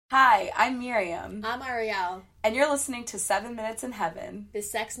Hi, I'm Miriam. I'm Ariel. And you're listening to 7 Minutes in Heaven. The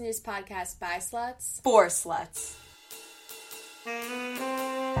sex news podcast by sluts. For sluts.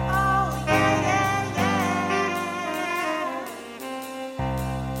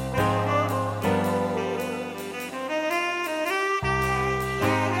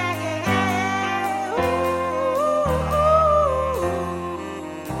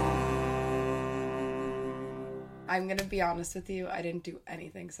 I'm going to be honest with you, I didn't do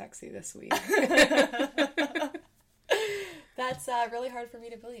anything sexy this week. That's really hard for me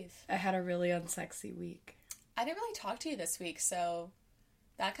to believe. I had a really unsexy week. I didn't really talk to you this week, so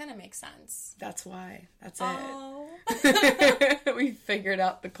that kind of makes sense. That's why. That's Oh. it. We figured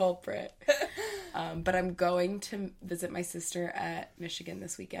out the culprit. But I'm going to visit my sister at Michigan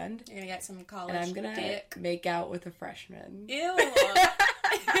this weekend. You're going to get some college And I'm going to make out with a freshman. Ew.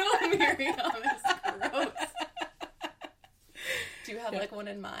 Ew, Miriam, it's gross. Do you have, like, one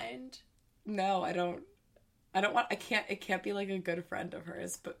in mind? No, I don't want, it can't be, like, a good friend of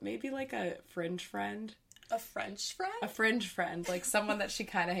hers, but maybe, like, a fringe friend. A French friend? A fringe friend, like, someone that she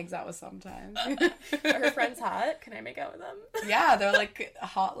kind of hangs out with sometimes. Are her friends hot? Can I make out with them? Yeah, they're, like,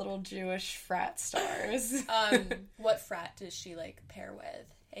 hot little Jewish frat stars. What frat does she, like, pair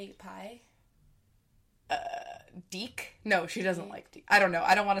with? 8 Pi? Deke? No, she doesn't like Deke. I don't know.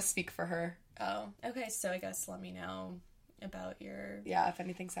 I don't want to speak for her. Oh, okay, so I guess let me know about your... Yeah, if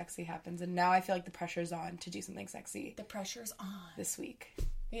anything sexy happens. And now I feel like the pressure's on to do something sexy. The pressure's on. This week.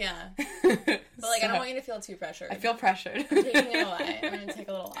 Yeah. But, like, I don't want you to feel too pressured. I feel pressured. I'm taking it away. I'm going to take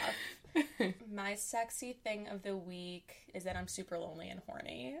a little off. My sexy thing of the week is that I'm super lonely and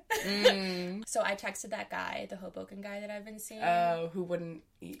horny. So I texted that guy, the Hoboken guy that I've been seeing. Oh, who wouldn't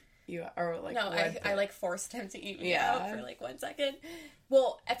eat you? Or, like... No, I like, forced him to eat me out for, like, 1 second.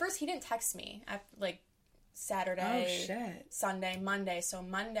 Well, at first he didn't text me. Saturday, Sunday, Monday. So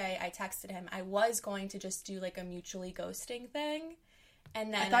Monday, I texted him. I was going to just do, like, a mutually ghosting thing.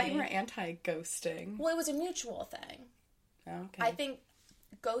 And then I thought you were anti-ghosting. Well, it was a mutual thing. Okay. I think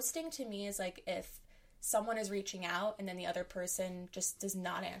ghosting to me is, like, if someone is reaching out and then the other person just does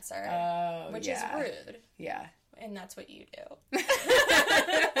not answer. Oh, which is rude. Yeah. And that's what you do.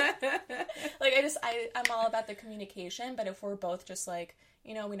 Like, I'm all about the communication, but if we're both just like,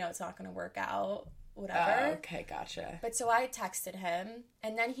 we know it's not going to work out, whatever. Oh, okay, gotcha. But so I texted him,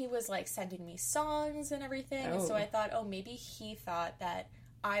 and then he was, like, sending me songs and everything. Oh. And so I thought, maybe he thought that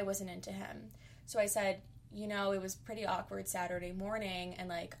I wasn't into him. So I said, it was pretty awkward Saturday morning, and,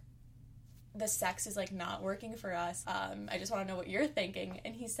 like, the sex is, like, not working for us. I just want to know what you're thinking.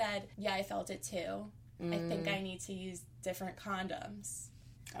 And he said, yeah, I felt it too. I think I need to use different condoms.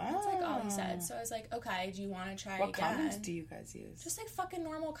 That's, like, all he said. So I was like, okay, do you want to try what again? What condoms do you guys use? Just, like, fucking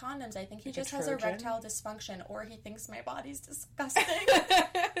normal condoms. I think he like just has erectile dysfunction, or he thinks my body's disgusting.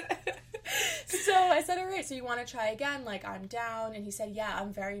 So I said, all right, so you want to try again? Like, I'm down. And he said, yeah,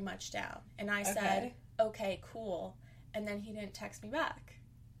 I'm very much down. And I said, okay, cool. And then he didn't text me back.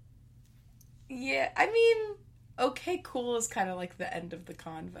 Yeah, I mean, okay, cool is kind of like the end of the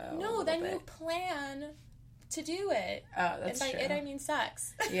convo. No, then you plan to do it. Oh, that's true. And by it, I mean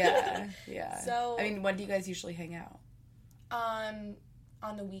sex. Yeah, yeah. So, I mean, when do you guys usually hang out? On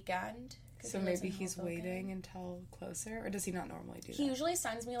the weekend. So maybe he's waiting until closer, or does he not normally do that? He usually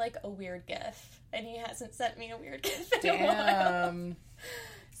sends me, like, a weird GIF, and he hasn't sent me a weird GIF in a while.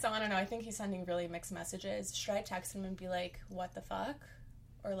 So I don't know, I think he's sending really mixed messages. Should I text him and be like, what the fuck?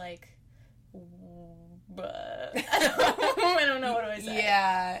 Or, like, I don't know what do I say.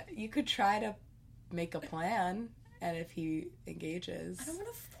 Yeah, you could try to make a plan, and if he engages. I don't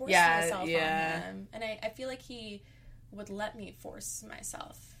want to force myself on him. And I feel like he would let me force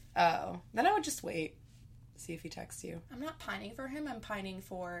myself. Oh, then I would just wait. See if he texts you. I'm not pining for him. I'm pining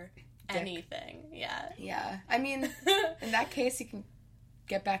for anything. Yeah. Yeah. I mean, in that case, you can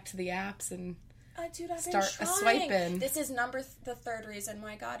get back to the apps and dude, I've start been a trying. swiping. This is the third reason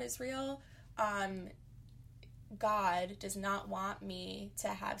why God is real. God does not want me to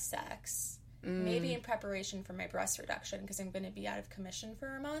have sex. Maybe in preparation for my breast reduction, because I'm going to be out of commission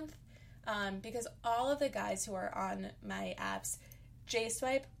for a month. Because all of the guys who are on my apps,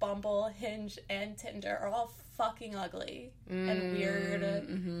 JSwipe, Bumble, Hinge, and Tinder, are all fucking ugly and weird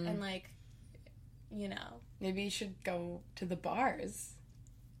and, like, Maybe you should go to the bars.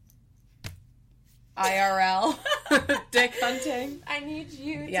 IRL. Dick hunting. I need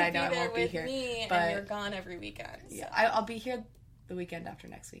you to be I know, there I won't with be here, me, but and you're gone every weekend. So. Yeah, I'll be here the weekend after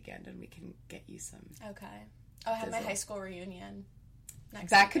next weekend, and we can get you some. Okay. Oh, I have my high school reunion.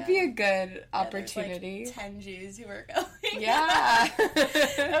 That could be a good there's, opportunity. like 10 G's who are going. Yeah.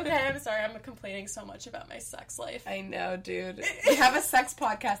 Okay, I'm sorry. I'm complaining so much about my sex life. I know, dude. We have a sex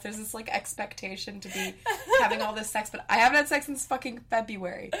podcast. There's this, like, expectation to be having all this sex, but I haven't had sex since fucking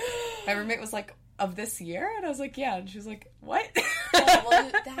February. My roommate was like, of this year? And I was like, yeah. And she was like, what? Well,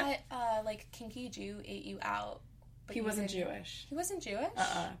 that, like, kinky Jew ate you out. But He wasn't Jewish. He wasn't Jewish?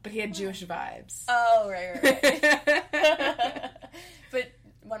 But he had Jewish vibes. Oh, right. But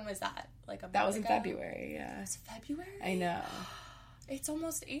when was that? Like that was in February, yeah. It was February? I know. It's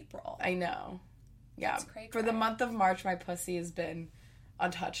almost April. I know. Yeah. For the month of March, my pussy has been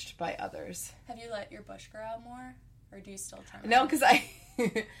untouched by others. Have you let your bush grow out more? Or do you still trim it? No, because I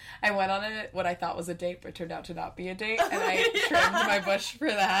went on what I thought was a date, but turned out to not be a date, and I trimmed my bush for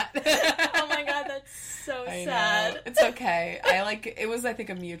that. Oh my god, that's so I sad. know. It's okay. It was, I think,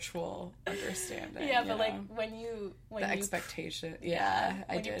 a mutual understanding. Yeah, but like when you expectation. Yeah,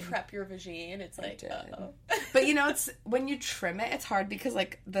 I did. When you prep your vagine, it's like, uh-oh. But it's when you trim it, it's hard because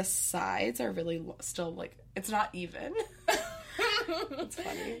like the sides are really still like it's not even. It's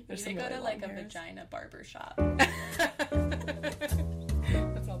funny. You should go to like a vagina barber shop.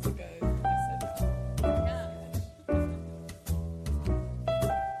 That sounds good. Yeah.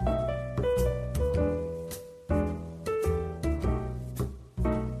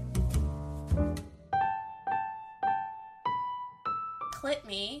 Clit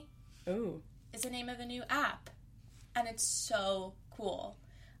Me is the name of a new app, and it's so cool.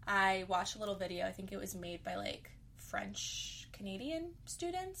 I watched a little video. I think it was made by like French Canadian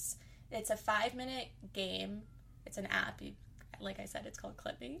students. It's a 5-minute game. It's an app. Like I said, it's called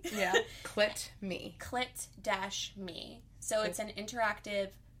Clit Me. Yeah. Clit Me. Clit-Me. So it's an interactive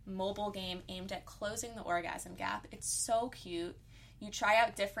mobile game aimed at closing the orgasm gap. It's so cute. You try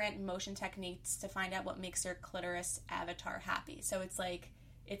out different motion techniques to find out what makes your clitoris avatar happy. So it's like,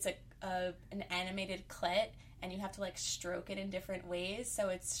 it's an animated clit, and you have to like stroke it in different ways. So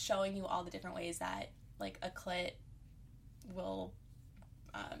it's showing you all the different ways that like a clit will,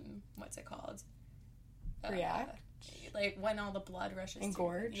 what's it called? React? Like when all the blood rushes.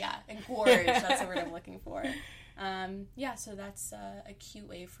 Engorge? Yeah, engorge. That's the word I'm looking for. Yeah, so that's a cute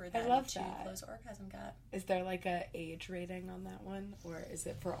way for them to close orgasm gap. Is there like a age rating on that one, or is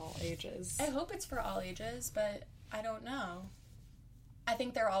it for all ages? I hope it's for all ages, but I don't know. I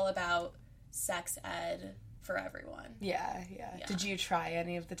think they're all about sex ed for everyone. Yeah. Did you try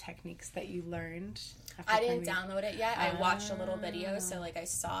any of the techniques that you learned? I didn't download it yet. I watched a little video, so like I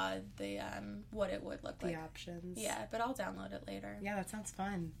saw the what it would look like. The options. Yeah, but I'll download it later. Yeah, that sounds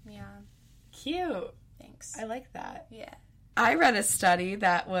fun. Yeah. Cute. Thanks. I like that. Yeah. I read a study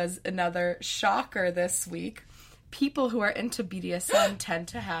that was another shocker this week. People who are into BDSM tend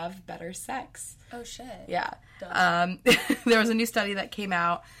to have better sex. Oh, shit. Yeah. There was a new study that came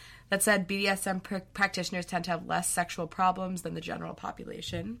out that said BDSM practitioners tend to have less sexual problems than the general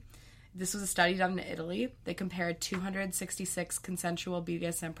population. This was a study done in Italy. They compared 266 consensual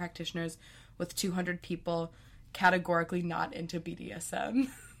BDSM practitioners with 200 people categorically not into BDSM,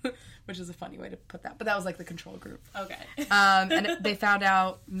 which is a funny way to put that. But that was like the control group. Okay. And they found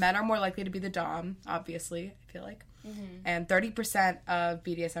out men are more likely to be the dom, obviously, I feel like. Mm-hmm. And 30% of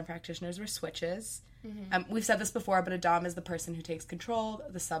BDSM practitioners were switches. Mm-hmm. We've said this before, but a dom is the person who takes control,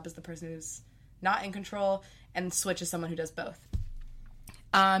 the sub is the person who's not in control, and switch is someone who does both.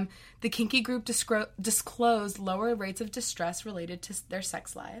 The kinky group disclosed lower rates of distress related to their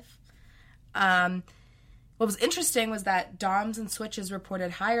sex life. What was interesting was that doms and switches reported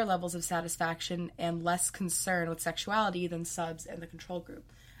higher levels of satisfaction and less concern with sexuality than subs and the control group.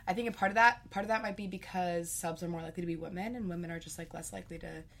 I think a part of that might be because subs are more likely to be women, and women are just like less likely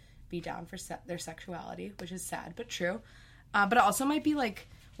to be down for their sexuality, which is sad but true. But it also might be like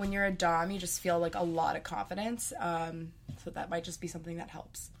when you're a dom, you just feel like a lot of confidence. So that might just be something that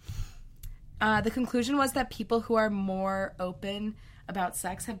helps. The conclusion was that people who are more open about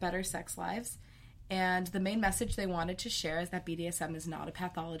sex have better sex lives. And the main message they wanted to share is that BDSM is not a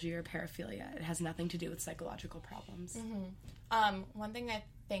pathology or paraphilia. It has nothing to do with psychological problems. Mm-hmm. One thing I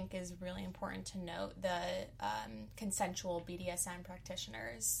think is really important to note, the consensual BDSM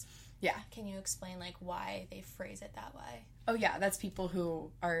practitioners. Yeah. Can you explain like why they phrase it that way? Oh yeah, that's people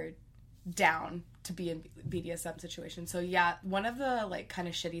who are down to be in BDSM situations. So yeah, one of the like kind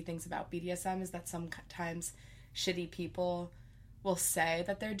of shitty things about BDSM is that sometimes shitty people will say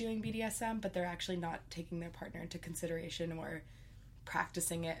that they're doing BDSM, but they're actually not taking their partner into consideration or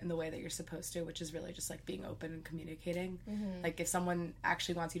practicing it in the way that you're supposed to, which is really just like being open and communicating. Mm-hmm. Like if someone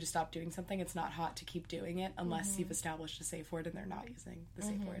actually wants you to stop doing something, it's not hot to keep doing it unless you've established a safe word and they're not using the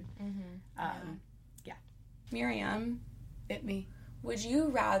safe word. Mm-hmm. Yeah. Miriam, It me. Would you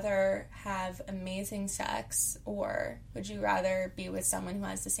rather have amazing sex, or would you rather be with someone who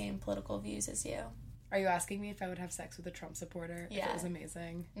has the same political views as you? Are you asking me if I would have sex with a Trump supporter? Yeah. If it was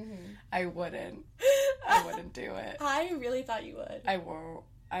amazing? Mm-hmm. I wouldn't. I wouldn't do it. I really thought you would. I won't.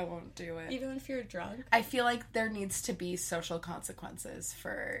 I won't do it. Even if you're drunk? I feel like there needs to be social consequences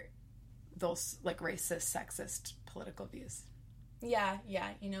for those, like, racist, sexist political views. Yeah.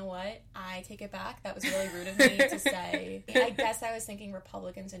 You know what? I take it back. That was really rude of me to say. I guess I was thinking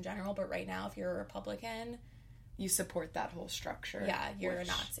Republicans in general, but right now, if you're a Republican... You support that whole structure. Yeah, you're a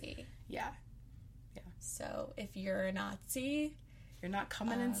Nazi. Yeah. So, if you're a Nazi... You're not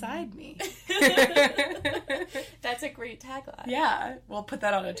coming inside me. That's a great tagline. Yeah. We'll put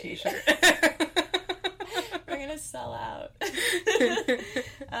that on a t-shirt. We're going to sell out.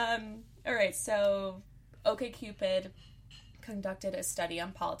 All right, so OkCupid conducted a study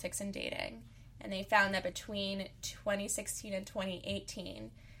on politics and dating, and they found that between 2016 and 2018,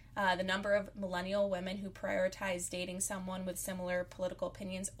 the number of millennial women who prioritize dating someone with similar political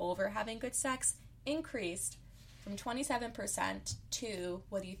opinions over having good sex increased from 27% to,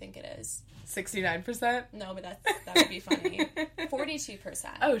 what do you think it is? 69%? No, but that would be funny. 42%.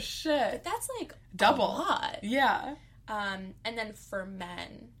 Oh, shit. But that's like double. A lot. Yeah. And then for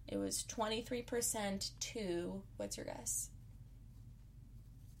men, it was 23% to, what's your guess?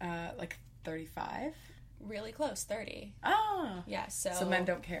 Like 35? Really close, 30. Oh. Yeah, So men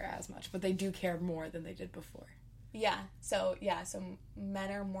don't care as much, but they do care more than they did before. Yeah, so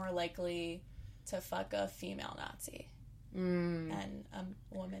men are more likely to fuck a female Nazi than a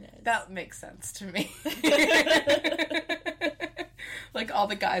woman is. That makes sense to me. Like, all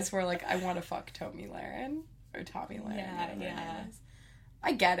the guys were like, I want to fuck Tomi Lahren. Or Tommy Lahren. Yeah.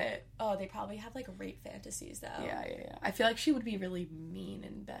 I get it. Oh, they probably have, like, rape fantasies, though. Yeah. I feel like she would be really mean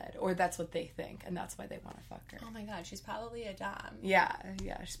in bed. Or that's what they think, and that's why they want to fuck her. Oh, my God, she's probably a dom. Yeah,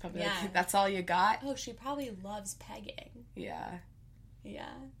 she's probably like, that's all you got? Oh, she probably loves pegging. Yeah. Yeah.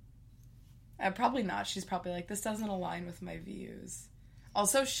 Probably not. She's probably like, this doesn't align with my views.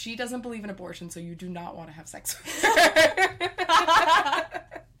 Also, she doesn't believe in abortion, so you do not want to have sex with her.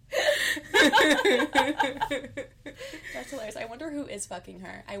 That's hilarious. I wonder who is fucking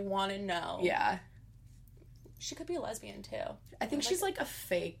her. I want to know. Yeah. She could be a lesbian, too. I think she's like a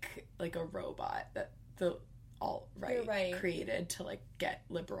fake, like a robot that the alt-right created to, like, get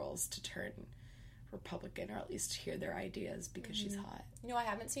liberals to turn Republican, or at least hear their ideas because she's hot. You know, I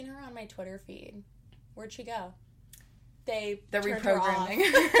haven't seen her on my Twitter feed. Where'd she go? They're reprogramming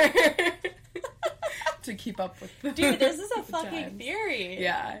her to keep up with the Dude, this is a fucking times. theory.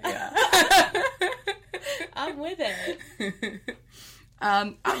 Yeah. I'm with it.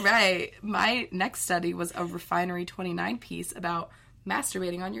 All right. My next study was a Refinery 29 piece about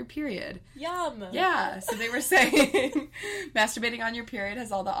masturbating on your period. Yum. Yeah, so they were saying masturbating on your period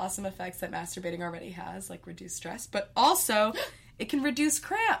has all the awesome effects that masturbating already has, like reduce stress, but also it can reduce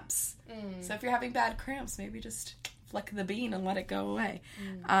cramps. So if you're having bad cramps, maybe just flick the bean and let it go away.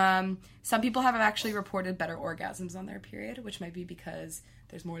 Some people have actually reported better orgasms on their period, which might be because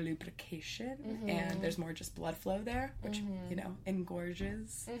there's more lubrication and there's more just blood flow there, which,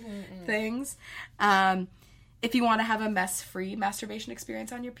 engorges things. If you want to have a mess-free masturbation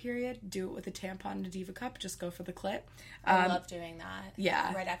experience on your period, do it with a tampon and a Diva cup. Just go for the clit. I love doing that.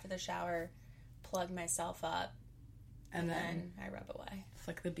 Yeah. Right after the shower, plug myself up, and then I rub away.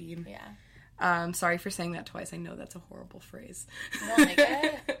 Flick the bean. Yeah. Sorry for saying that twice. I know that's a horrible phrase. You don't like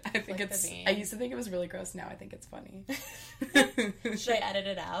it? I think I used to think it was really gross. Now I think it's funny. Should I edit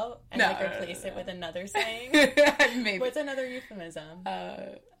it out and replace it with another saying? Maybe. What's another euphemism?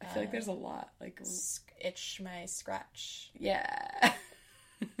 I feel like there's a lot. Like itch my scratch. Yeah.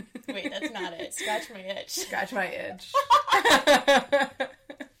 Wait, that's not it. Scratch my itch. Scratch my itch.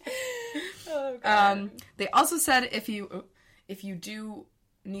 Oh, God. They also said if you do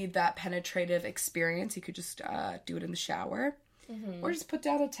need that penetrative experience, you could just do it in the shower. Or just put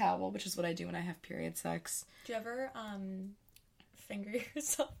down a towel, which is what I do when I have period sex. Do you ever finger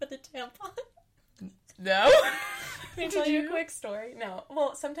yourself with a tampon? No. Can I tell you a quick story? No.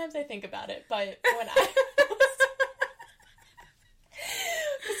 Well, sometimes I think about it, but when I...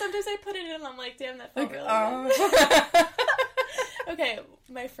 Because sometimes I put it in and I'm like, damn, that felt really good. Okay,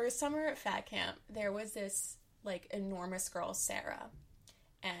 my first summer at Fat Camp, there was this, like, enormous girl, Sarah.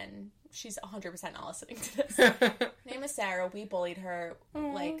 And she's 100% not listening to this. Her name is Sarah. We bullied her.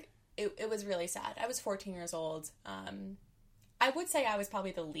 Aww. Like, it was really sad. I was 14 years old. I would say I was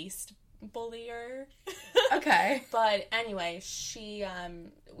probably the least bullier. Okay. But anyway, she,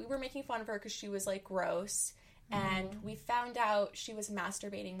 we were making fun of her because she was, like, gross. And we found out she was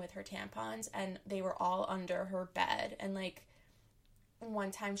masturbating with her tampons, and they were all under her bed. And, like,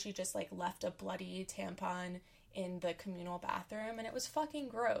 one time she just, like, left a bloody tampon in the communal bathroom, and it was fucking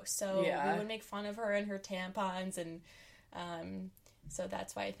gross. So we would make fun of her and her tampons, and so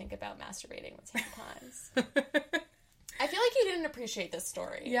that's why I think about masturbating with tampons. I feel like you didn't appreciate this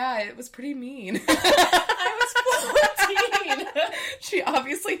story. Yeah, it was pretty mean. I was 14. She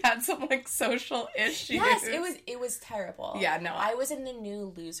obviously had some, like, social issues. Yes, it was terrible. Yeah, no. I was in the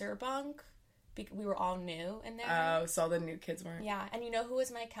new loser bunk. We were all new in there. Oh, so all the new kids weren't? Yeah, and you know who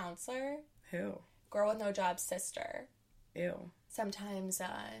was my counselor? Who? Girl with no job sister. Ew. Sometimes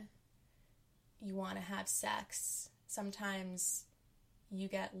you want to have sex. Sometimes you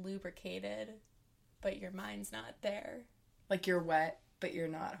get lubricated, but your mind's not there. Like you're wet, but you're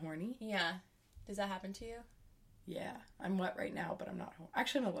not horny? Yeah. Does that happen to you? Yeah. I'm wet right now, but I'm not horny.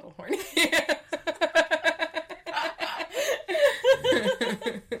 Actually, I'm a little horny.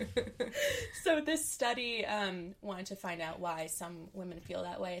 So this study wanted to find out why some women feel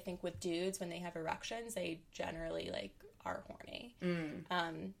that way. I think with dudes, when they have erections, they generally, like, are horny.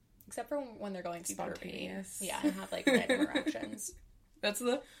 Except for when they're going through puberty. Yeah, and have, like, random erections. That's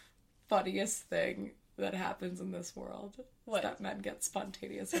the funniest thing that happens in this world. What? That men get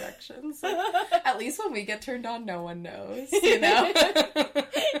spontaneous erections. Like, at least when we get turned on, no one knows, you know?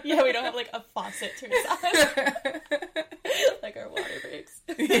 Yeah, we don't have, like, a faucet turned on. Like our water breaks.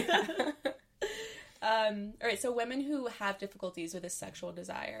 Yeah. All right, so women who have difficulties with a sexual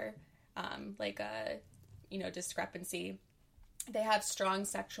desire, like a, discrepancy, they have strong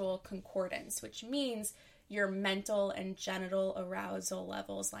sexual concordance, which means your mental and genital arousal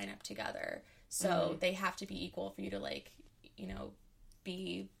levels line up together. So they have to be equal for you to, like,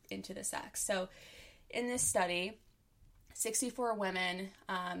 be into the sex. So in this study, 64 women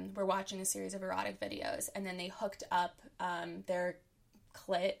were watching a series of erotic videos, and then they hooked up their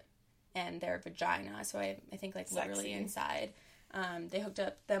clit and their vagina. So I think, like, literally inside. They hooked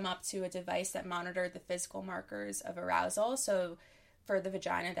them up to a device that monitored the physical markers of arousal. So for the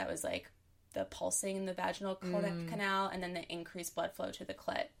vagina, that was, like, the pulsing in the vaginal canal, and then the increased blood flow to the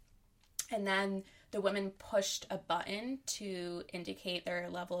clit. And then the women pushed a button to indicate their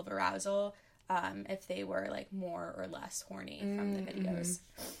level of arousal, if they were, like, more or less horny from the videos.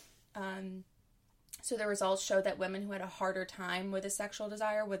 So the results showed that women who had a harder time with a sexual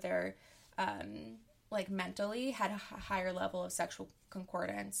desire, with their, like, mentally, had a higher level of sexual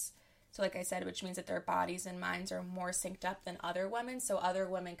concordance. So, like I said, which means that their bodies and minds are more synced up than other women. So other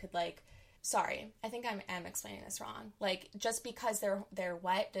women could, like, sorry, I think I am explaining this wrong. Like, just because they're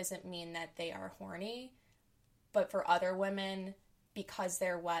wet doesn't mean that they are horny. But for other women, because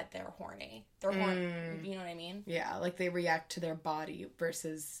they're wet, they're horny. They're horny. You know what I mean? Yeah, like they react to their body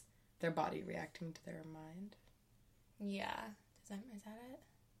versus their body reacting to their mind. Yeah. Is that it?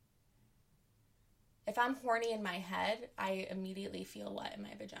 If I'm horny in my head, I immediately feel wet in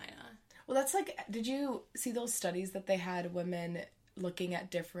my vagina. Well, that's like, did you see those studies that they had women looking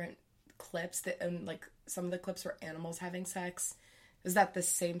at different clips and, like, some of the clips were animals having sex? Is that the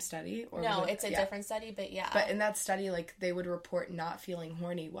same study? Or no, it's a different study, but yeah. But in that study, like, they would report not feeling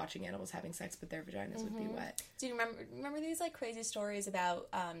horny watching animals having sex, but their vaginas would be wet. Do you remember these, like, crazy stories about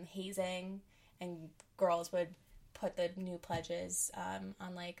hazing, and girls would put the new pledges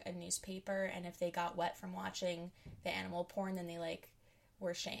on, like, a newspaper, and if they got wet from watching the animal porn, then they, like,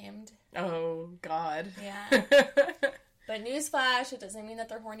 were shamed. Oh, God. Yeah. But newsflash, it doesn't mean that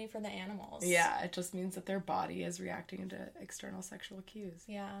they're horny for the animals. Yeah, it just means that their body is reacting to external sexual cues.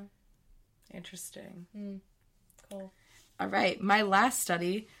 Yeah. Interesting. Cool. All right, my last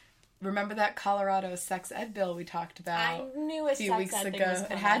study. Remember that Colorado sex ed bill we talked about I knew a few weeks ago?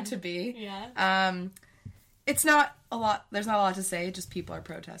 It had to be. Yeah. It's not a lot. There's not a lot to say. Just people are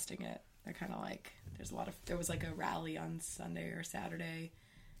protesting it. They're kind of like, there was like a rally on Sunday or Saturday,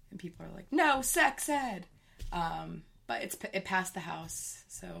 and people are like, no sex ed. But it passed the House,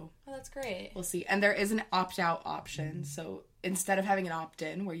 so... Oh, that's great. We'll see. And there is an opt-out option, so instead of having an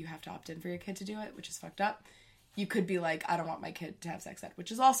opt-in, where you have to opt in for your kid to do it, which is fucked up, you could be like, I don't want my kid to have sex ed,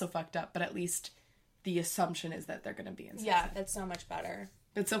 which is also fucked up, but at least the assumption is that they're going to be in sex ed. That's so much better.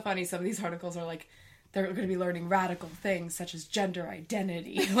 It's so funny, some of these articles are like, they're going to be learning radical things, such as gender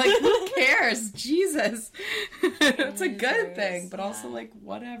identity. Like, who cares? Jesus. It's a good thing, but also, like,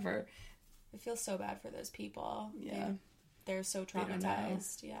 whatever. I feel so bad for those people. Yeah. They're so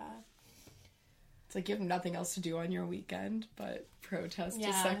traumatized. Yeah. It's like you have nothing else to do on your weekend but protest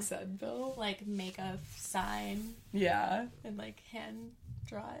a sex ed bill. Like, make a sign. Yeah. And, like, hand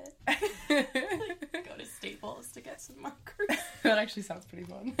draw it. Go to Staples to get some markers. That actually sounds pretty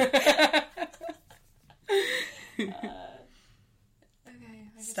fun. Okay.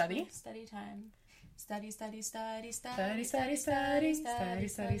 Study time. Study, study, study, Study, study, study, study, study,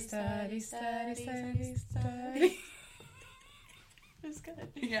 study, study, study, study, study. It was good.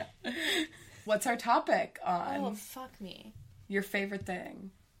 Yeah. What's our topic on? Oh, fuck me. Your favorite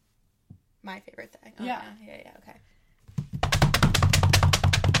thing. My favorite thing. Oh, Yeah. Yeah, okay.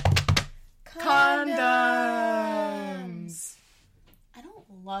 Condoms. I don't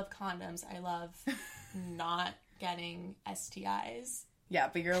love condoms. I love not getting STIs. Yeah,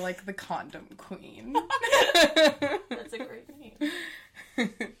 but you're like the condom queen. That's a great name.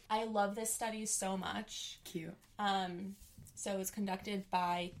 I love this study so much. Cute. So it was conducted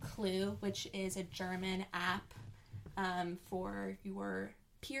by Clue, which is a German app for your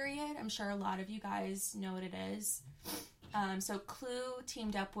period. I'm sure a lot of you guys know what it is. So Clue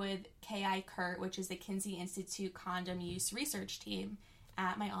teamed up with K.I. Kurt, which is the Kinsey Institute Condom Use Research Team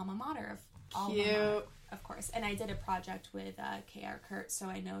at my alma mater. Cute. Of course. And I did a project with K.I. Kurt, so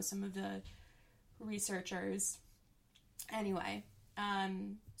I know some of the researchers. Anyway,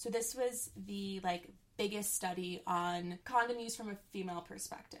 so this was the biggest study on condom use from a female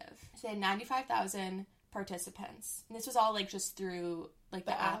perspective. So they had 95,000 participants. And this was all just through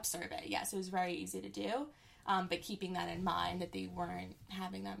the app survey. Yeah, so it was very easy to do. But keeping that in mind that they weren't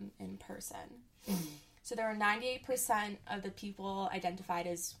having them in person. So there were 98% of the people identified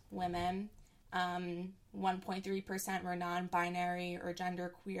as women. 1.3% were non-binary or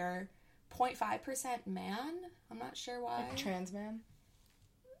genderqueer. 0.5% man. I'm not sure why. Trans man?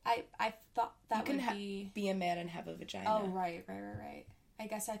 I thought that you would can be a man and have a vagina. Oh, right. I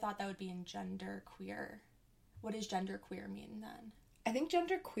guess I thought that would be in genderqueer. What does genderqueer mean then? I think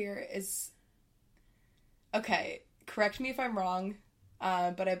genderqueer is... Okay, correct me if I'm wrong,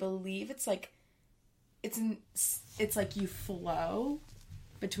 but I believe it's you flow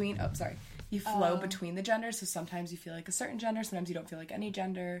between... Oh, sorry. You flow between the genders, so sometimes you feel like a certain gender, sometimes you don't feel like any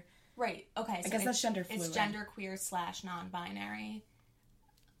gender. Right, okay. I guess that's gender fluid. It's genderqueer / non-binary.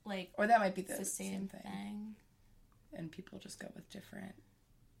 Or that might be the same thing. And people just go with different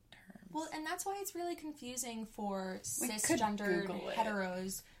terms. Well, and that's why it's really confusing for cisgendered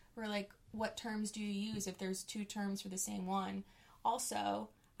heteros. Where what terms do you use if there's two terms for the same one? Also,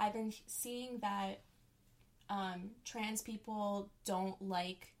 I've been seeing that trans people don't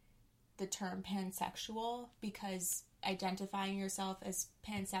like the term pansexual because identifying yourself as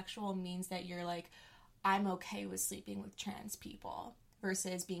pansexual means that you're I'm okay with sleeping with trans people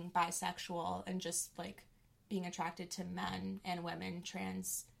versus being bisexual and just being attracted to men and women,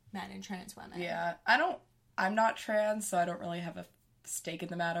 trans men and trans women. Yeah, I'm not trans, so I don't really have a stake in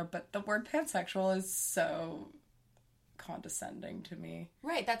the matter, but the word pansexual is so condescending to me.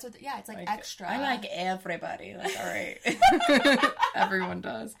 Right, that's what, it's extra. I like everybody. All right. Everyone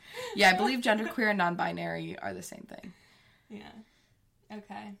does. Yeah, I believe genderqueer and non-binary are the same thing. Yeah.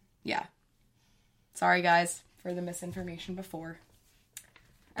 Okay. Yeah. Sorry, guys, for the misinformation before.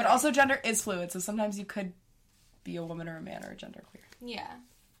 But also gender is fluid, so sometimes you could be a woman or a man or a genderqueer. Yeah.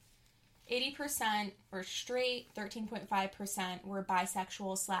 80% were straight, 13.5% were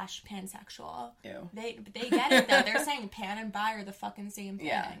bisexual / pansexual. Ew. They get it, though. They're saying pan and bi are the fucking same thing.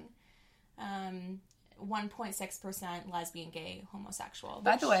 Yeah. 1.6% lesbian, gay, homosexual.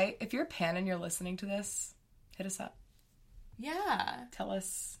 By the way, if you're pan and you're listening to this, hit us up. Yeah. Tell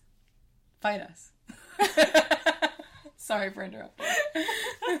us. Fight us. Sorry for interrupting.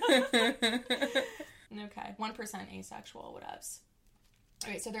 Okay. 1% asexual. What else?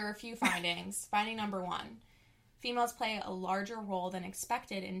 Okay, so there are a few findings. Finding number 1. Females play a larger role than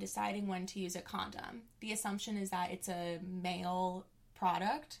expected in deciding when to use a condom. The assumption is that it's a male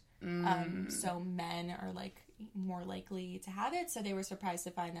product, so men are more likely to have it, so they were surprised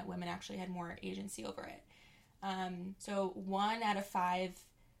to find that women actually had more agency over it. So 1 out of 5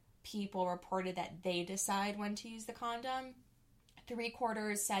 people reported that they decide when to use the condom.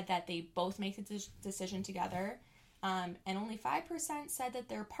 3/4 said that they both make the decision together. And only 5% said that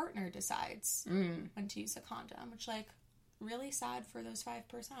their partner decides when to use a condom, which, really sad for those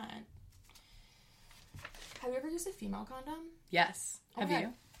 5%. Have you ever used a female condom? Yes. Have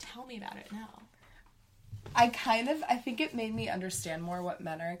you? Tell me about it now. I think it made me understand more what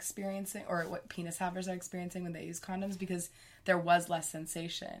men are experiencing, or what penis havers are experiencing when they use condoms, because there was less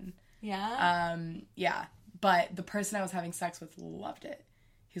sensation. Yeah? Yeah. But the person I was having sex with loved it.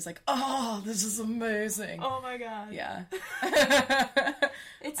 He was like, oh, this is amazing. Oh my god. Yeah.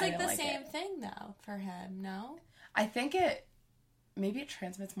 It's the same thing, though, for him, no? I think maybe it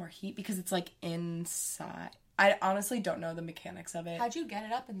transmits more heat because it's inside. I honestly don't know the mechanics of it. How'd you get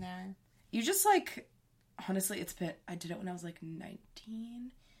it up in there? You just honestly, I did it when I was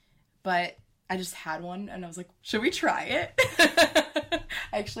 19, but I just had one and I was like, should we try it?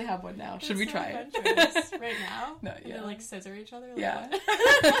 I actually have one now. Should we try it? Right now? No, yeah. And like scissor each other? Like yeah.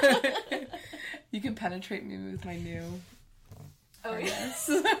 You can penetrate me with my new... Oh, yes.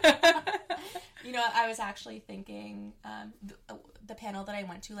 You know, I was actually thinking, the panel that I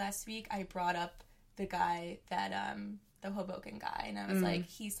went to last week, I brought up the guy that, the Hoboken guy, and I was like,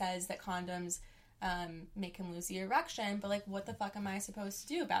 he says that condoms make him lose the erection, but like, what the fuck am I supposed to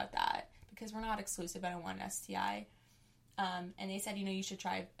do about that? Because we're not exclusive, I don't want an STI. And they said, you know, you should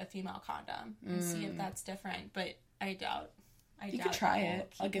try a female condom and see if that's different, but I doubt. You could try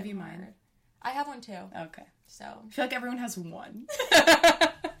it. I'll give you mine. I have one too. Okay. So I feel like everyone has one.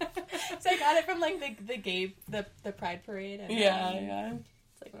 So I got it from like the Pride Parade. And, yeah.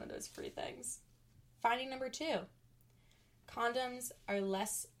 It's like one of those free things. Finding number 2. Condoms are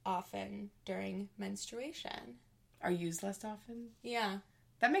less often during menstruation. Are used less often? Yeah.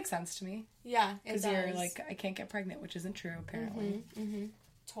 That makes sense to me. Yeah, it because does. you're like, I can't get pregnant, which isn't true apparently.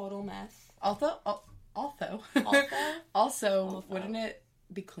 Total myth. Also, wouldn't it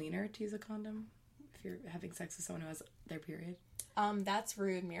be cleaner to use a condom if you're having sex with someone who has their period? That's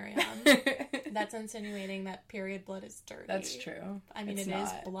rude, Miriam. That's insinuating that period blood is dirty. That's true. I mean, it is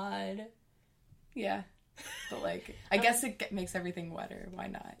blood. Yeah. But, like, I guess it makes everything wetter. Why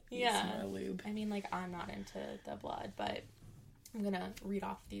not? Yeah. Use more lube. I mean, like, I'm not into the blood, but I'm gonna read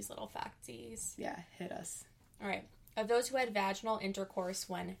off these little factsies. Yeah, hit us. All right. Of those who had vaginal intercourse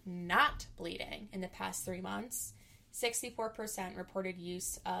when not bleeding in the past 3 months, 64% reported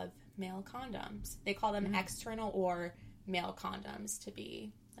use of male condoms. They call them external or male condoms to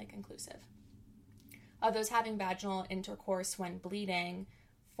be, like, inclusive. Of those having vaginal intercourse when bleeding,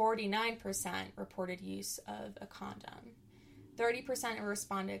 49% reported use of a condom. 30%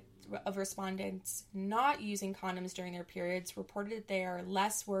 of respondents not using condoms during their periods reported that they are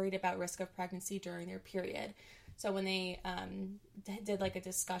less worried about risk of pregnancy during their period. So when they did like a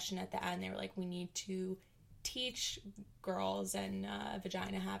discussion at the end, they were like, we need to teach girls and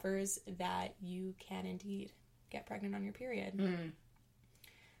vagina havers that you can indeed get pregnant on your period.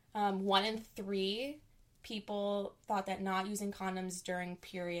 1 in 3 people thought that not using condoms during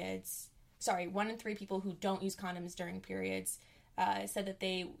periods... 1 in 3 people who don't use condoms during periods said that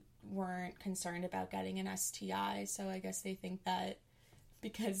they weren't concerned about getting an STI. So I guess they think that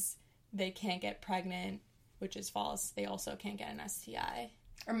because they can't get pregnant, which is false, they also can't get an STI.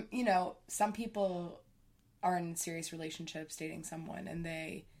 You know, some people are in serious relationships dating someone and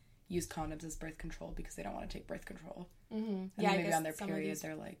they use condoms as birth control because they don't want to take birth control. And then maybe on their period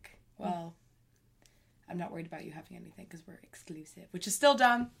they're like, well, I'm not worried about you having anything because we're exclusive, which is still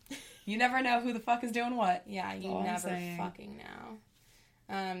dumb. You never know who the fuck is doing what. Yeah, you never fucking know.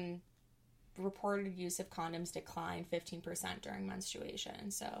 Reported use of condoms declined 15% during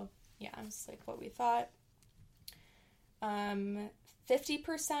menstruation. So, yeah, it's like what we thought.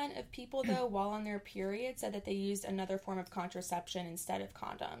 50% of people, though, while on their period, said that they used another form of contraception instead of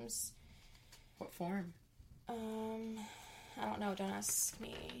condoms. What form? I don't know. Don't ask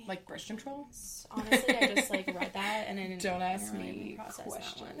me. Like birth control? Honestly, I just like read that and then don't ask me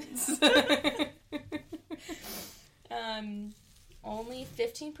questions. Only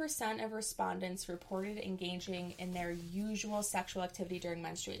 15% of respondents reported engaging in their usual sexual activity during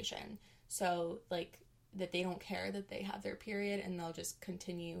menstruation. So, like, that they don't care that they have their period and they'll just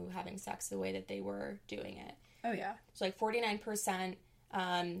continue having sex the way that they were doing it. Oh, yeah. So, like, 49%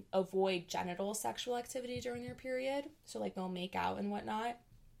 avoid genital sexual activity during their period. So, like, they'll make out and whatnot.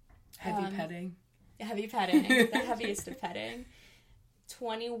 Heavy petting. Heavy petting. The heaviest of petting.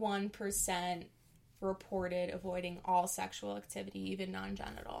 21% reported avoiding all sexual activity, even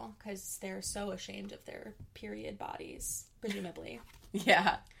non-genital, because they're so ashamed of their period bodies, presumably.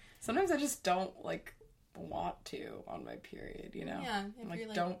 Yeah. Sometimes I just don't, like, want to on my period, you know? Yeah. I'm like,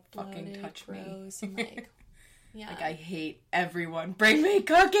 you're, don't fucking touch me. And, like, yeah. Like, I hate everyone. Bring me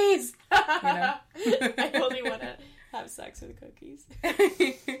cookies! You know? I only want to have sex with cookies.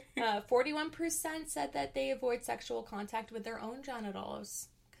 41% said that they avoid sexual contact with their own genitals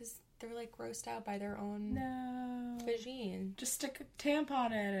because they're, like, grossed out by their own vagine. Just stick a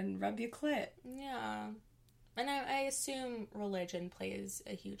tampon in and rub your clit. Yeah. And I assume religion plays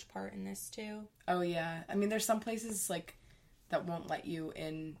a huge part in this, too. Oh, yeah. I mean, there's some places, like, that won't let you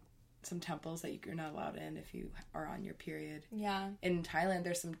in, some temples that you're not allowed in if you are on your period. Yeah. In Thailand,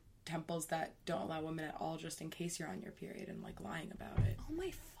 there's some temples that don't allow women at all just in case you're on your period and, like, lying about it. Oh,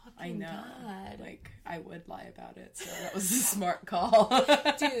 my fucking God. Like, I would lie about it, so that was a smart call.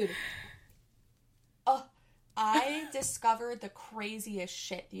 Dude. I discovered the craziest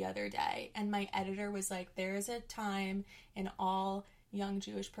shit the other day, and my editor was like, there's a time in all young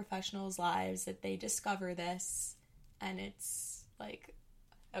Jewish professionals' lives that they discover this, and it's, like,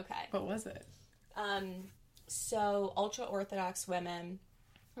 Okay. What was it? So ultra-Orthodox women,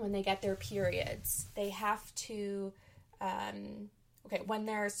 when they get their periods, they have to, when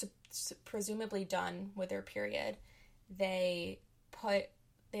they're presumably done with their period, they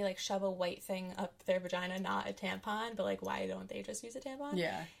like shove a white thing up their vagina, not a tampon, but like, why don't they just use a tampon?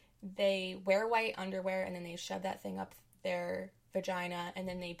 Yeah. They wear white underwear and then they shove that thing up their vagina and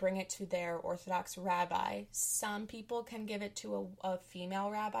then they bring it to their Orthodox rabbi. Some people can give it to a female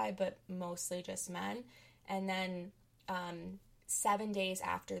rabbi, but mostly just men. And then 7 days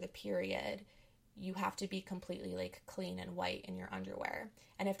after the period, you have to be completely like clean and white in your underwear.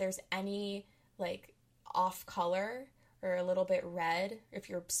 And if there's any like off color or a little bit red, if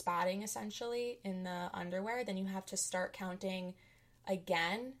you're spotting essentially in the underwear, then you have to start counting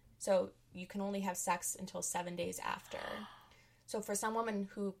again. So you can only have sex until 7 days after. So for some women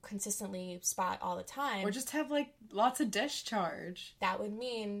who consistently spot all the time, or just have like lots of discharge, that would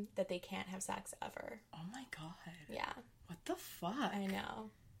mean that they can't have sex ever. Oh my god. Yeah. What the fuck? I know.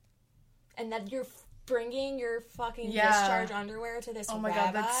 And that you're bringing your fucking discharge underwear to this rabbi. Oh my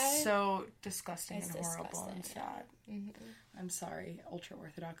god, that's so disgusting and horrible disgusting, and sad. Yeah. Mm-hmm. I'm sorry,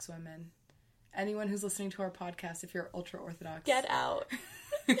 ultra-Orthodox women. Anyone who's listening to our podcast, if you're ultra-Orthodox, get out.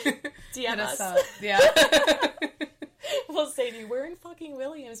 DM us. Yeah. We'll say to you, we're in fucking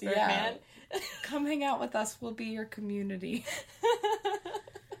Williamsburg, man. Come hang out with us. We'll be your community.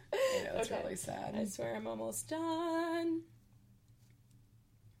 I know, it's really sad. I swear I'm almost done.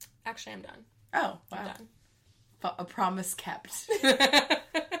 Actually, I'm done. Oh, wow. I'm done. A promise kept.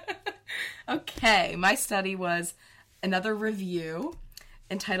 Okay, my study was another review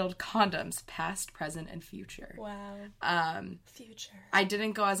entitled Condoms, Past, Present, and Future. Wow. Future. I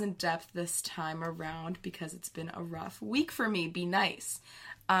didn't go as in depth this time around because it's been a rough week for me. Be nice.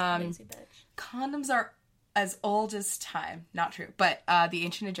 Lazy bitch. Condoms are as old as time. Not true. But the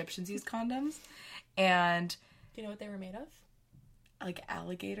ancient Egyptians used condoms. And Do you know what they were made of? like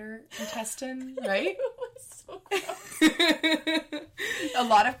alligator intestine, right? It was so gross. A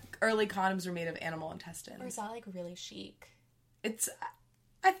lot of early condoms were made of animal intestines. Or is that like really chic? I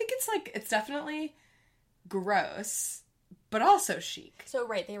think it's definitely gross, but also chic. So,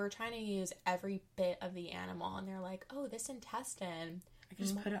 right, they were trying to use every bit of the animal, and they're like, oh, this intestine. I can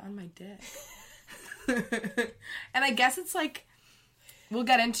just put it on my dick. And I guess it's like, we'll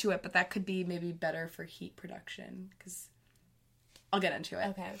get into it, but that could be maybe better for heat production, because I'll get into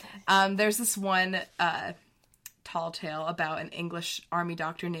it. Okay. There's this one tall tale about an English army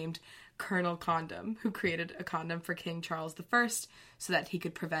doctor named Colonel Condom, who created a condom for King Charles I so that he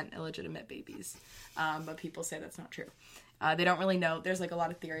could prevent illegitimate babies. But people say that's not true. They don't really know. There's like a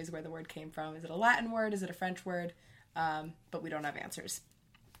lot of theories where the word came from. Is it a Latin word? Is it a French word? But we don't have answers.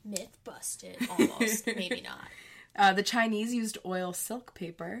 Myth busted, almost. Maybe not. The Chinese used oil silk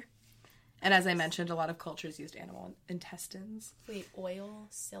paper. And as I mentioned, a lot of cultures used animal intestines. Wait, oil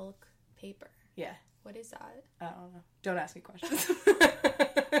silk paper? Yeah. What is that? I don't know. Don't ask me questions.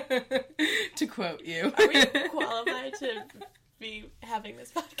 To quote you. Are we qualified to be having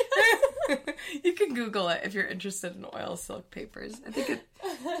this podcast? You can Google it if you're interested in oil silk papers. I think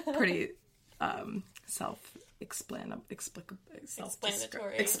it's pretty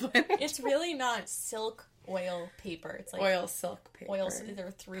self-explanatory. It's really not silk oil paper. It's like oil silk paper. Oil. There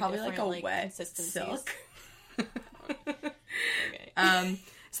are three probably different like a wet consistencies. silk. Okay.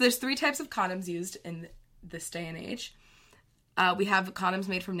 So there's 3 types of condoms used in this day and age. We have condoms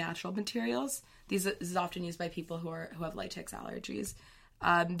made from natural materials. This is often used by people who have latex allergies.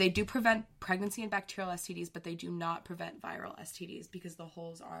 They do prevent pregnancy and bacterial STDs, but they do not prevent viral STDs because the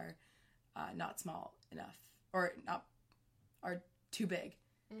holes are not small enough or are too big,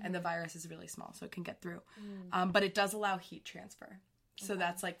 and the virus is really small, so it can get through. But it does allow heat transfer. So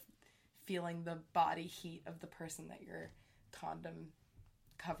that's like feeling the body heat of the person that your condom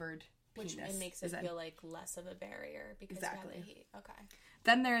covered penis. Which makes it feel like less of a barrier because you have the heat. Okay.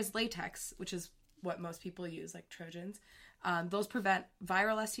 Then there's latex, which is what most people use, like Trojans. Those prevent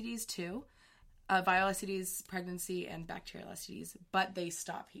viral STDs too. Viral STDs, pregnancy, and bacterial STDs, but they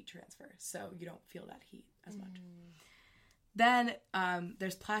stop heat transfer, so you don't feel that heat as much. Then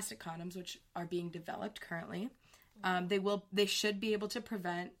there's plastic condoms, which are being developed currently. They should be able to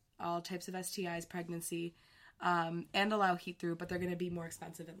prevent all types of STIs, pregnancy, and allow heat through, but they're going to be more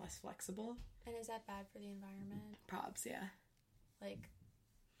expensive and less flexible. And is that bad for the environment? Probs, yeah. Like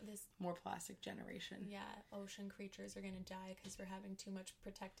this more plastic generation. Yeah, ocean creatures are going to die because we're having too much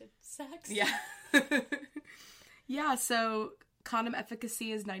protected sex. Yeah. Yeah, so condom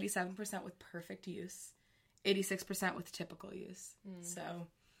efficacy is 97% with perfect use, 86% with typical use. So,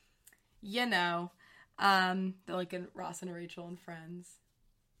 you know, they're like in Ross and Rachel and Friends.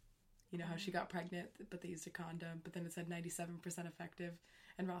 You know how she got pregnant, but they used a condom, but then it said 97% effective.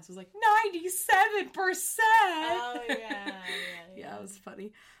 And Ross was like, 97%! Oh, yeah. Yeah, it was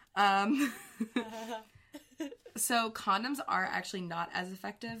funny. So condoms are actually not as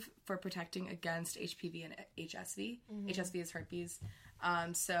effective for protecting against HPV and HSV. HSV is herpes.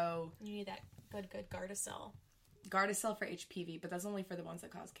 So you need that good Gardasil. Gardasil for HPV, but that's only for the ones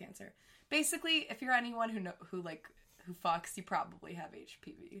that cause cancer. Basically, if you're anyone who fucks, you probably have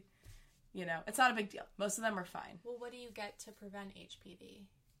HPV. You know, it's not a big deal. Most of them are fine. Well, what do you get to prevent HPV?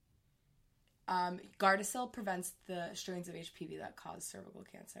 Gardasil prevents the strains of HPV that cause cervical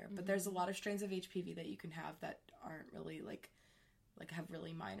cancer, but there's a lot of strains of HPV that you can have that aren't really like have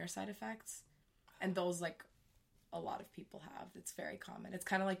really minor side effects, and those a lot of people have. It's very common. It's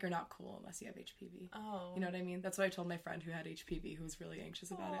kind of like you're not cool unless you have HPV. Oh, you know what I mean? That's what I told my friend who had HPV, who was really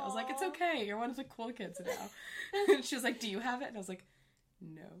anxious about it. I was like, it's okay. You're one of the cool kids now. And she was like, do you have it? And I was like,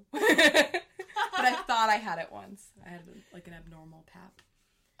 no. But I thought I had it once. I had an abnormal pap.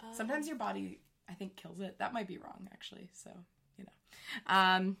 Sometimes your body, I think, kills it. That might be wrong, actually. So, you know.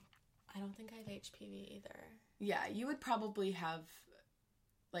 I don't think I have HPV either. Yeah, you would probably have,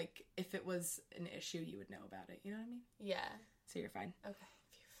 if it was an issue, you would know about it. You know what I mean? Yeah. So you're fine.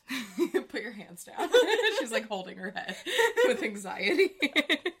 Okay. Put your hands down. She's holding her head with anxiety.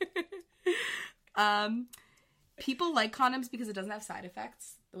 People like condoms because it doesn't have side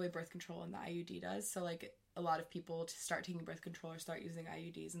effects the way birth control and the IUD does. So a lot of people to start taking birth control or start using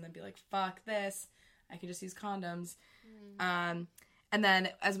IUDs and then be like, fuck this, I can just use condoms. And then,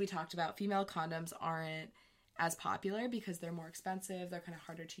 as we talked about, female condoms aren't as popular because they're more expensive. They're kind of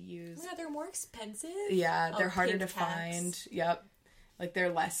harder to use. Yeah, they're more expensive? Yeah, they're harder to find. Yep.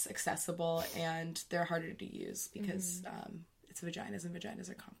 They're less accessible and they're harder to use because it's vaginas, and vaginas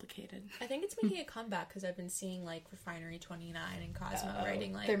are complicated. I think it's making a comeback because I've been seeing Refinery 29 and Cosmo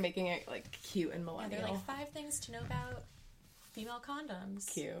writing they're making it cute and millennial. Yeah, they're 5 things to know about female condoms.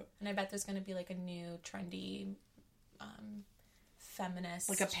 Cute. And I bet there's going to be a new trendy feminist,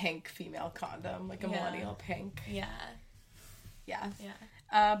 a pink female condom, a millennial pink. Yeah.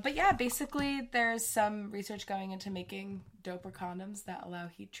 But yeah, basically there's some research going into making doper condoms that allow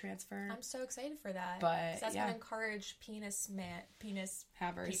heat transfer. I'm so excited for that. But that's going to encourage penis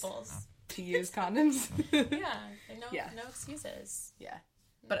havers peoples to use condoms. No excuses. Yeah.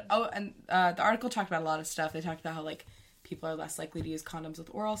 But the article talked about a lot of stuff. They talked about how people are less likely to use condoms with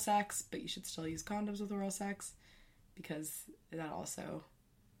oral sex, but you should still use condoms with oral sex because that also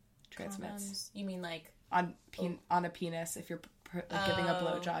transmits. Condoms? You mean on a penis? If you're giving a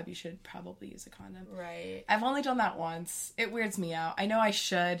blowjob, you should probably use a condom. Right. I've only done that once. It weirds me out. I know I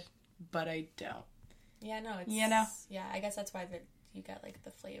should, but I don't. Yeah, no, it's... You know? Yeah, I guess that's why you get,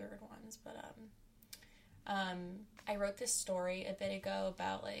 the flavored ones, but, I wrote this story a bit ago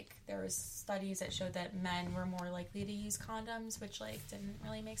about, there was studies that showed that men were more likely to use condoms, which, didn't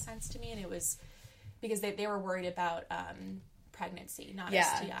really make sense to me, and it was because they were worried about, pregnancy, not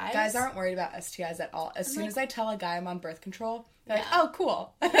STIs. Guys aren't worried about STIs at all. As soon as I tell a guy I'm on birth control, they're like, oh,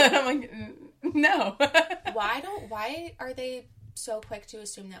 cool. And I'm like, no. Why are they so quick to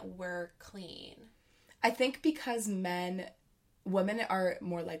assume that we're clean? I think because women are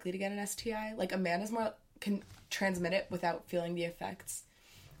more likely to get an STI. A man can transmit it without feeling the effects.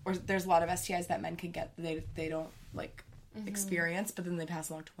 Or there's a lot of STIs that men can get that they don't, experience, but then they pass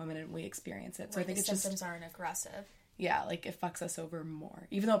along to women and we experience it. So I think it's just... symptoms aren't aggressive. Yeah, it fucks us over more.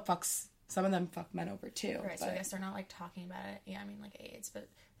 Even though some of them fuck men over too. Right, so I guess they're not talking about it. Yeah, I mean AIDS, but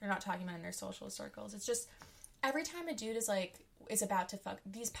they're not talking about it in their social circles. It's just every time a dude is about to fuck,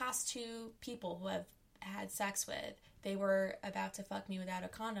 these past 2 people who have had sex with, they were about to fuck me without a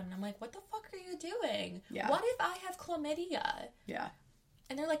condom. And I'm like, what the fuck are you doing? Yeah. What if I have chlamydia? Yeah.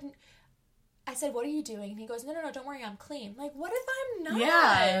 And they're like, I said, what are you doing? And he goes, no, don't worry, I'm clean. I'm like, what if I'm not?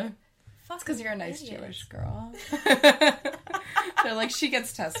 Yeah. It's because you're a nice Jewish girl. They're she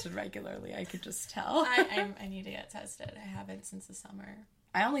gets tested regularly. I could just tell. I need to get tested. I haven't since the summer.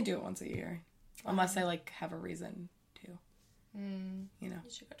 I only do it once a year. Unless I have a reason to. You know.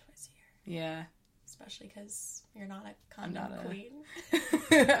 You should go twice a year. Yeah. Especially because you're not a condom queen.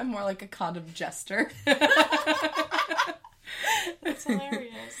 I'm more like a condom jester. That's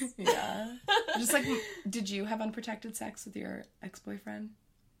hilarious. Yeah. Just did you have unprotected sex with your ex-boyfriend?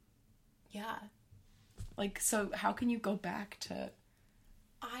 Yeah. So how can you go back to...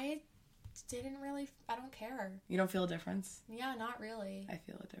 I don't care. You don't feel a difference? Yeah, not really. I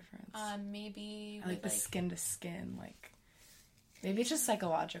feel a difference. Maybe... I like the skin to skin, maybe it's just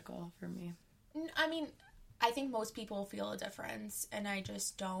psychological for me. I mean, I think most people feel a difference, and I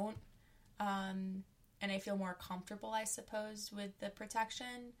just don't. And I feel more comfortable, I suppose, with the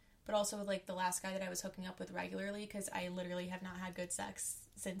protection. but also with, like, the last guy that I was hooking up with regularly, because I literally have not had good sex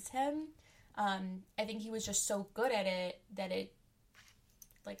since him. I think he was just so good at it that it,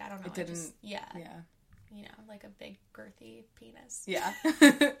 like, I don't know. It didn't. Yeah. Yeah. You know, like a big girthy penis. Yeah.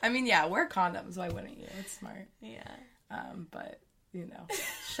 I mean, yeah, wear condoms. Why wouldn't you? It's smart. Yeah. But, you know,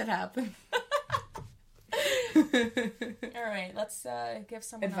 shit happens. All right, let's give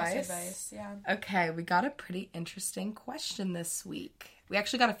someone else advice. Yeah. Okay, we got a pretty interesting question this week. We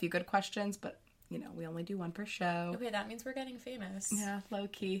actually got a few good questions, but, you know, we only do one per show. Okay, that means we're getting famous. Yeah, low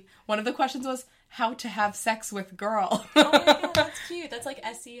key. One of the questions was how to have sex with girl. Oh my god, that's cute. That's like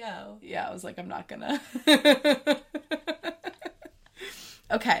SEO. Yeah, I was like, I'm not gonna.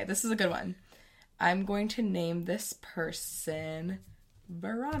 Okay, this is a good one. I'm going to name this person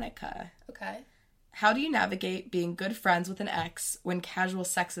Veronica. Okay. How do you navigate being good friends with an ex when casual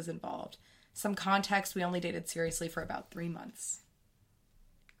sex is involved? Some context, we only dated seriously for about 3 months.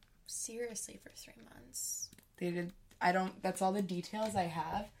 Seriously for 3 months. That's all the details I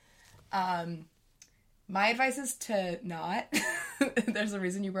have. My advice is to not. There's a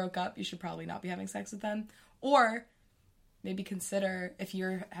reason you broke up. You should probably not be having sex with them. Or maybe consider, if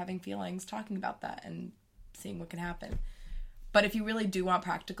you're having feelings, talking about that and seeing what can happen. But if you really do want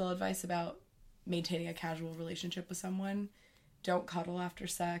practical advice about maintaining a casual relationship with someone, don't cuddle after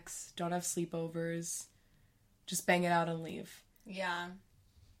sex, don't have sleepovers, just bang it out and leave. Yeah.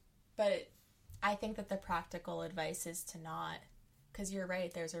 But I think that the practical advice is to not, because you're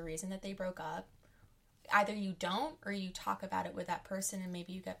right, there's a reason that they broke up. Either you don't, or you talk about it with that person and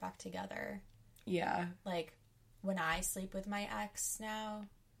maybe you get back together. Yeah. Like, when I sleep with my ex now,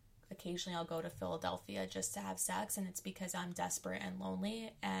 occasionally I'll go to Philadelphia just to have sex, and it's because I'm desperate and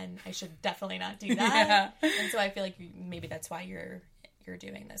lonely, and I should definitely not do that. Yeah. And so I feel like maybe that's why you're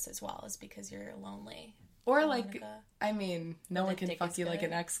doing this as well, is because you're lonely. Or like, I mean, no one can fuck you like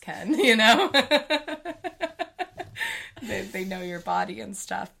an ex can, you know? they know your body and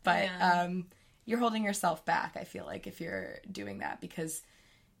stuff, but you're holding yourself back, I feel like, if you're doing that, because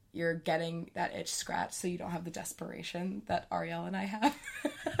you're getting that itch scratched, so you don't have the desperation that Ariel and I have.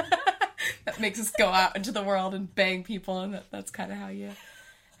 That makes us go out into the world and bang people, and that's kind of how you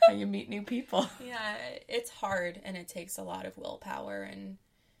meet new people. Yeah, it's hard, and it takes a lot of willpower and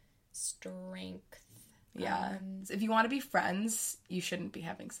strength. Yeah. If you want to be friends, you shouldn't be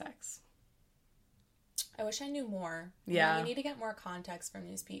having sex. I wish I knew more. Yeah. You need to get more context from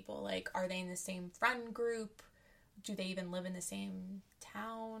these people. Like, are they in the same friend group? Do they even live in the same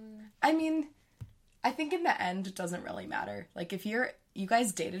town? I mean, I think in the end, it doesn't really matter. Like, if you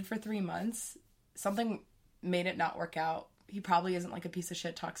guys dated for 3 months, something made it not work out. He probably isn't like a piece of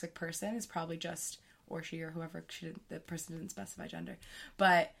shit toxic person. It's probably just, or she or whoever, the person didn't specify gender.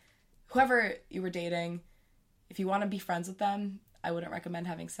 But whoever you were dating, if you want to be friends with them, I wouldn't recommend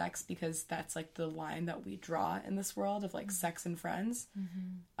having sex, because that's like the line that we draw in this world of like sex and friends.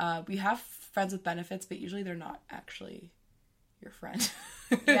 Mm-hmm. We have friends with benefits, but usually they're not actually your friend.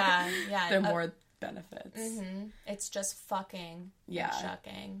 Yeah. They're more benefits. Mm-hmm. It's just fucking and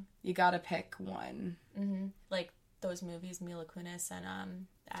shucking. You gotta pick one. Mm-hmm. Like those movies, Mila Kunis and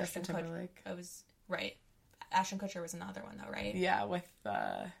Justin Timberlake. I was right. Ashton Kutcher was another one though, right? Yeah, with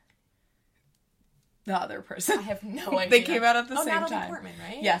the other person. I have no idea. They came out at the same Natalie time. Portman,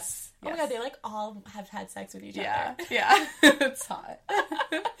 right? Yes. Oh my god, they like all have had sex with each other. Yeah. It's hot.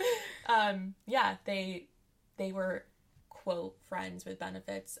 Yeah, they were, quote, friends with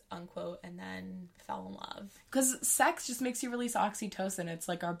benefits, unquote, and then fell in love. Because sex just makes you release oxytocin. It's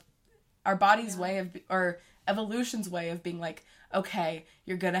like our body's way of, or evolution's way of being like, okay,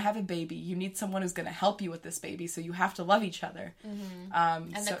 you're gonna have a baby. You need someone who's gonna help you with this baby, so you have to love each other. Mm-hmm.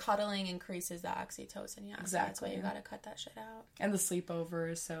 And the cuddling increases the oxytocin, yeah. Exactly. So that's why you gotta cut that shit out. And the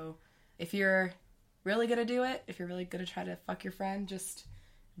sleepovers. So if you're really gonna do it, if you're really gonna try to fuck your friend, just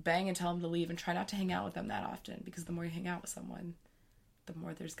bang and tell them to leave, and try not to hang out with them that often, because the more you hang out with someone, the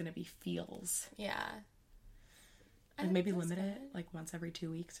more there's gonna be feels. Yeah. And maybe limit it like once every 2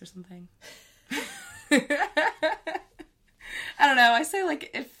 weeks or something. I don't know. I say,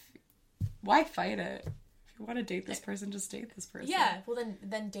 like, why fight it? If you want to date this person, just date this person. Yeah, well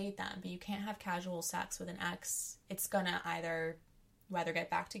then date them, but you can't have casual sex with an ex. It's gonna either get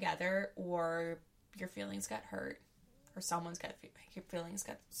back together, or your feelings get hurt, or your feelings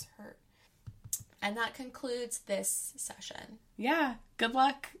get hurt. And that concludes this session. Yeah. Good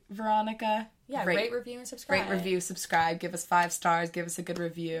luck, Veronica. Yeah, rate, review, and subscribe. Rate, review, subscribe. Give us 5 stars. Give us a good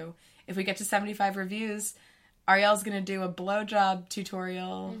review. If we get to 75 reviews, Ariel's going to do a blowjob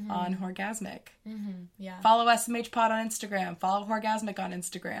tutorial on Horgasmic. Mm-hmm. Yeah. Follow SMH Pod on Instagram. Follow Horgasmic on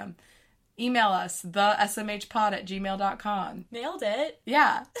Instagram. email us, thesmhpod@gmail.com. Nailed it.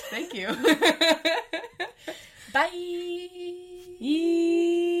 Yeah, thank you. Bye.